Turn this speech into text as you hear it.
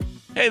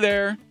Hey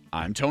there,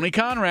 I'm Tony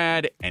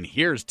Conrad, and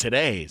here's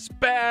today's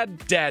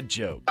bad dad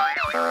joke.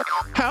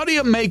 How do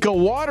you make a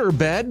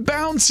waterbed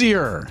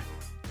bouncier?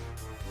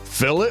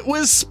 Fill it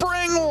with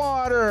spring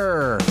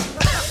water.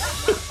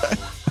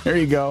 There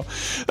you go.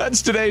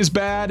 That's today's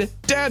bad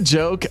dad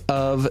joke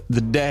of the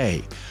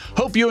day.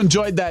 Hope you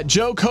enjoyed that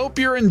joke. Hope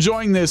you're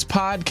enjoying this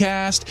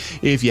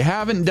podcast. If you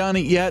haven't done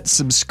it yet,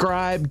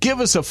 subscribe, give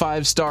us a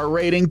 5-star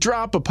rating,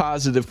 drop a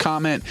positive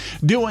comment.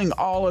 Doing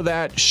all of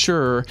that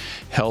sure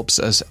helps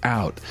us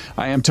out.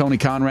 I am Tony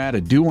Conrad. I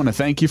do want to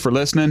thank you for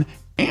listening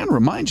and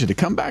remind you to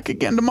come back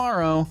again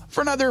tomorrow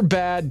for another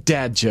bad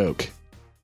dad joke.